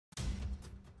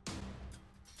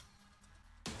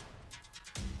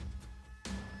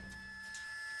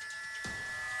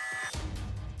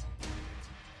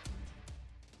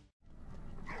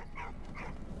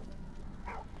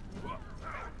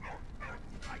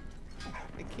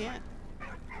can't.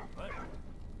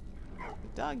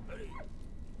 Dog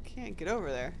can't get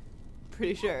over there.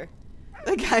 Pretty sure.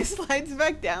 The guy slides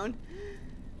back down.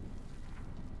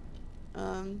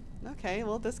 Okay,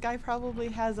 well this guy probably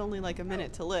has only like a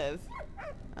minute to live.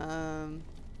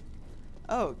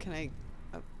 Oh, can I...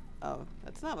 Oh,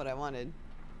 that's not what I wanted.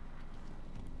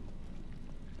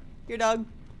 Here, dog.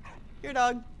 Here,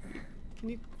 dog. Can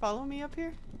you follow me up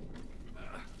here?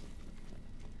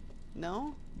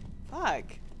 No? Fuck.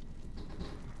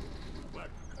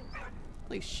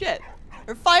 Holy shit.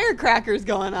 There are firecrackers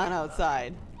going on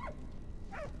outside.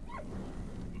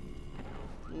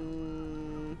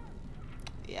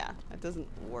 Yeah, that doesn't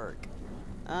work.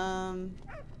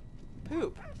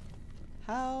 Poop.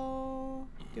 How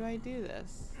do I do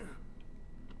this?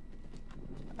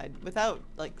 Without,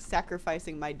 like,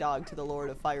 sacrificing my dog to the Lord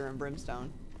of Fire and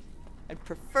Brimstone. I'd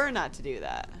prefer not to do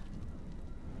that.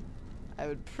 I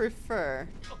would prefer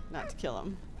not to kill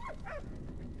him.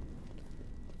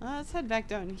 Let's head back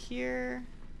down here.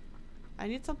 I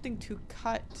need something to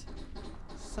cut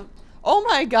some... Oh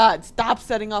my god! Stop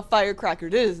setting off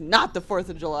firecrackers! It is not the 4th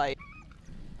of July!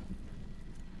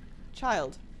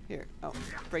 Child. Here. Oh,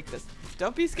 break this.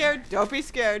 Don't be scared! Don't be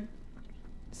scared!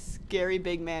 Scary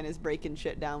big man is breaking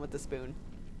shit down with the spoon.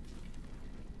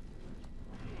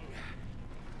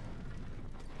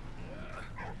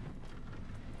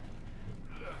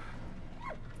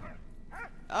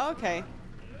 Okay.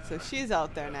 So she's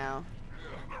out there now.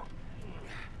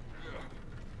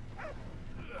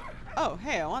 Oh,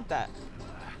 hey, I want that.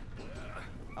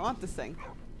 I want this thing.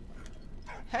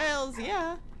 Hells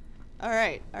yeah!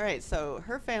 Alright, so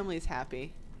her family's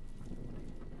happy.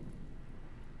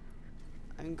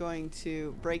 I'm going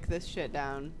to break this shit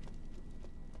down.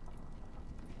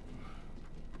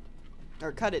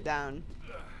 Or cut it down.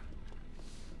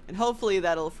 And hopefully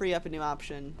that'll free up a new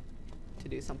option to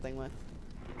do something with.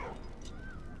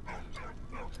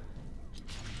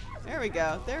 There we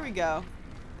go, there we go.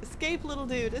 Escape, little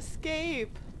dude,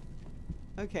 escape!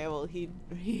 Okay, well, he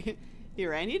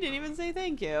ran. He didn't even say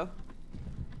thank you.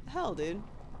 The hell, dude.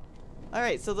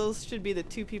 Alright, so those should be the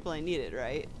 2 people I needed,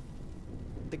 right?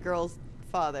 The girl's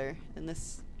father and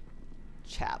this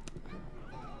chap.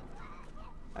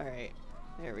 Alright,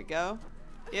 there we go.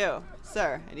 You,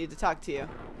 sir, I need to talk to you.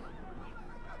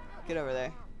 Get over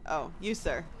there. Oh, you,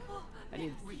 sir. I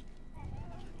need...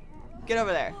 Get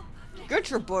over there. Get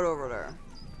your butt over there.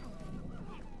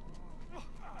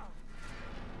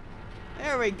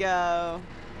 There we go.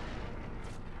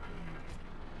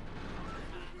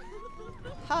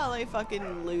 Holly fucking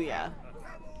Luya.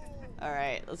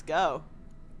 Alright, let's go.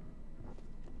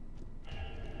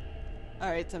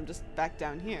 Alright, so I'm just back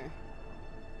down here.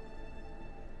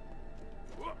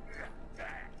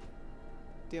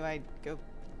 Do I go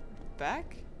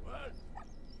back?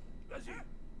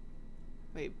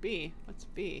 Wait, B? What's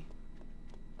B?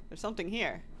 There's something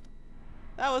here.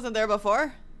 That wasn't there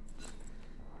before.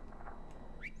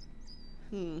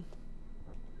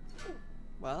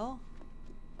 Well,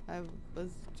 I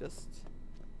was just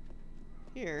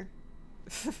here.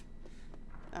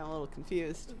 I'm a little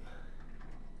confused.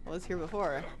 I was here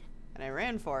before, and I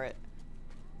ran for it.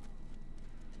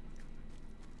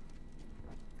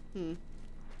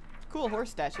 Cool horse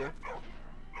statue.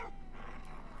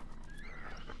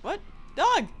 What?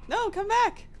 Dog! No, come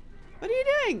back! What are you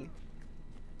doing?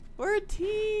 We're a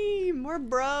team! We're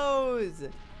bros!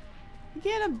 You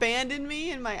can't abandon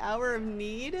me in my hour of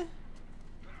need.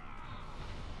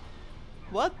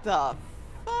 What the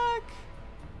fuck?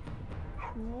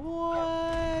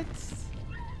 What?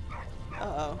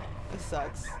 Uh-oh. This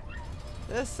sucks.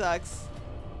 This sucks.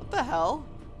 What the hell?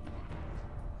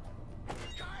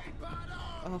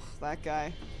 Oh, that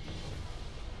guy.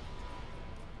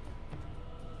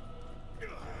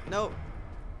 Nope.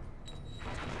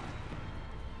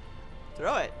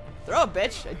 Throw it. Throw it,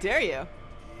 bitch. I dare you.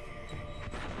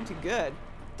 I'm too good.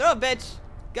 Throw it, bitch.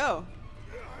 Go.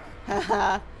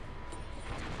 Haha.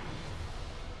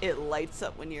 It lights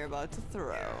up when you're about to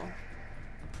throw.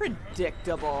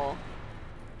 Predictable.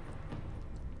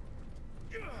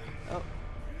 Oh.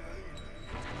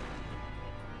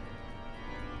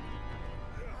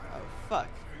 Oh, fuck.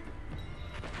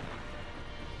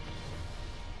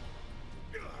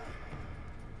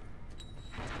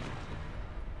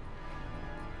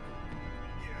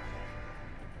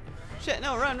 Shit,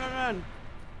 no, run, run, run.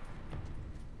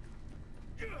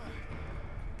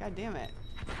 God damn it.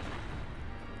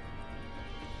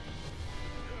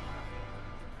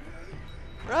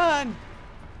 Run!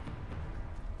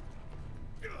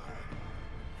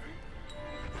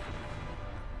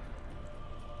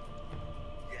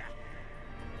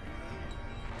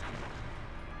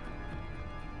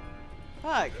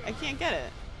 Fuck, I can't get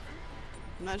it.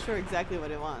 I'm not sure exactly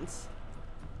what it wants.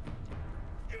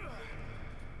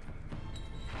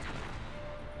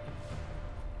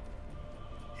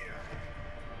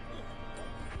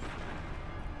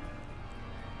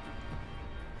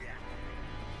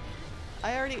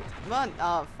 I already run.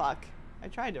 Oh, fuck. I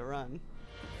tried to run.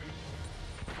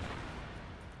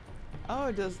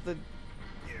 Oh, does the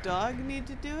dog need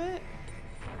to do it?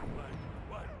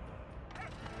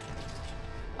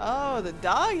 Oh, the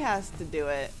dog has to do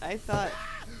it. I thought...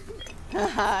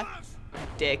 Haha.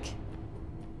 Dick.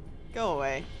 Go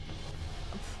away.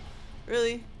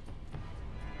 Really?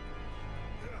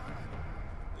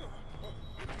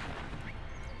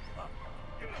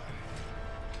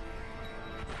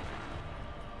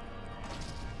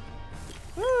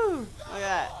 Woo! Look at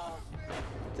that.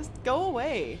 Just go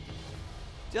away.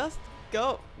 Just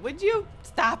go. Would you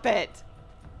stop it?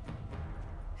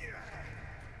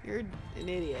 You're an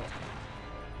idiot.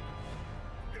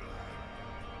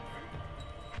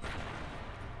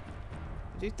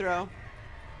 Did you throw?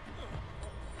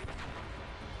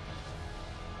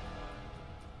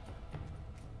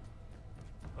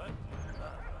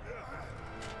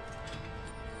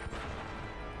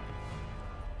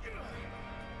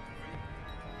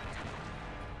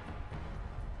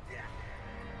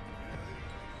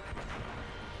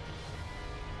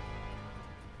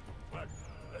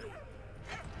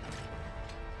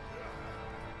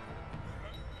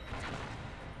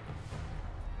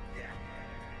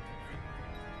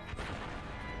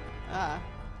 Ah,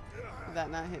 did that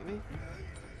not hit me?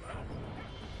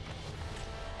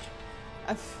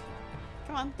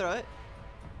 Come on, throw it.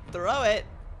 Throw it!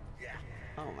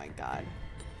 Oh my god.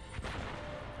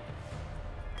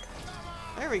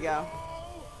 There we go.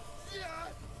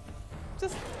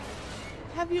 Just,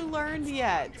 have you learned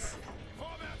yet?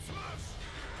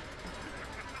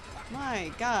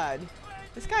 My god.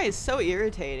 This guy is so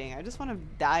irritating. I just want to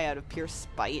die out of pure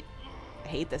spite. I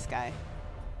hate this guy.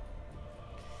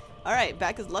 Alright,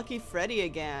 back as Lucky Freddy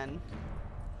again.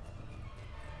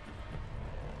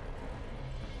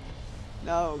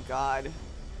 Oh god.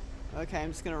 Okay,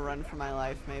 I'm just gonna run for my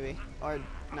life, maybe. Or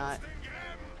not.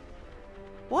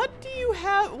 What do you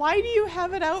have? Why do you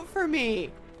have it out for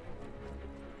me?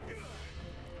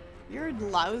 You're a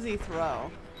lousy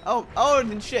throw.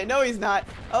 Oh, shit. No, he's not.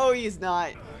 Oh, he's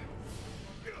not.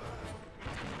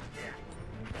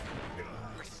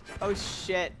 Oh,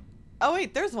 shit. Oh,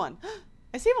 wait, there's one.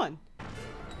 I see one.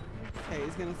 Okay,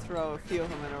 he's gonna throw a few of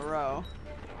them in a row.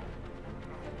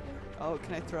 Oh,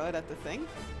 can I throw it at the thing?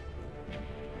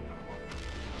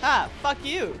 Ah, fuck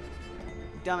you,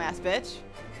 dumbass bitch.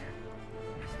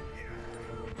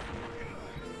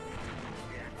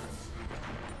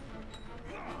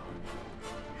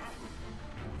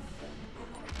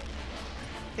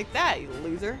 Take that, you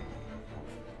loser.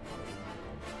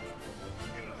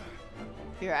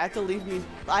 Here, I have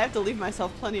to leave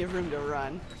myself plenty of room to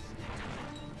run.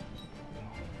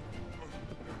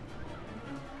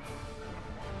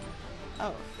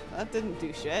 Oh, that didn't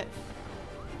do shit.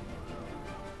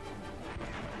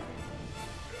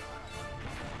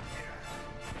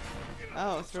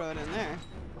 Oh, throw it in there.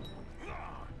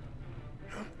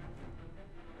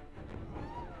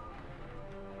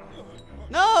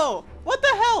 No! What the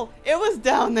hell? It was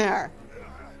down there!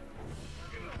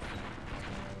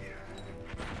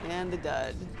 And the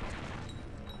dud.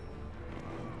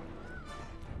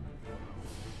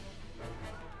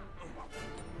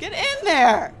 Get in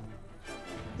there!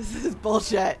 This is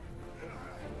bullshit.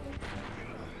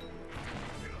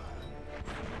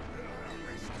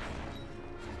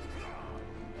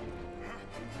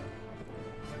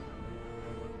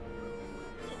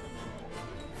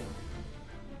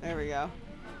 There we go.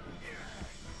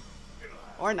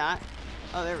 Or not.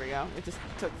 Oh, there we go. It just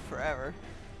took forever.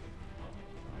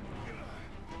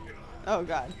 Oh,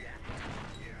 God.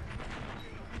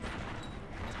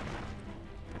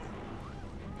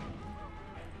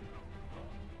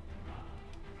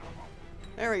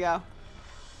 There we go.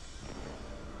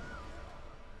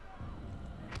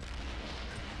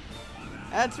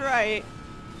 That's right.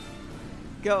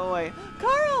 Go away.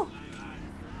 Carl!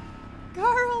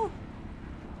 Carl!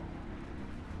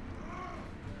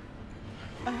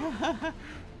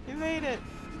 You made it.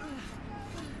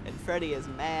 And Freddy is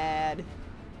mad.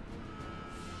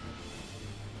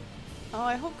 Oh,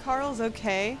 I hope Carl's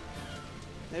okay.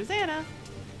 There's Anna.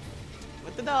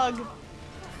 With the dog.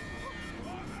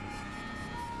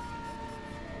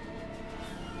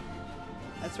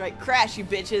 That's right. Crash, you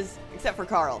bitches. Except for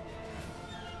Carl.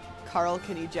 Carl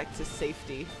can eject to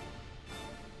safety.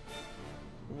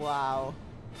 Wow.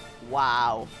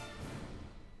 Wow.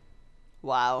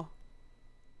 Wow.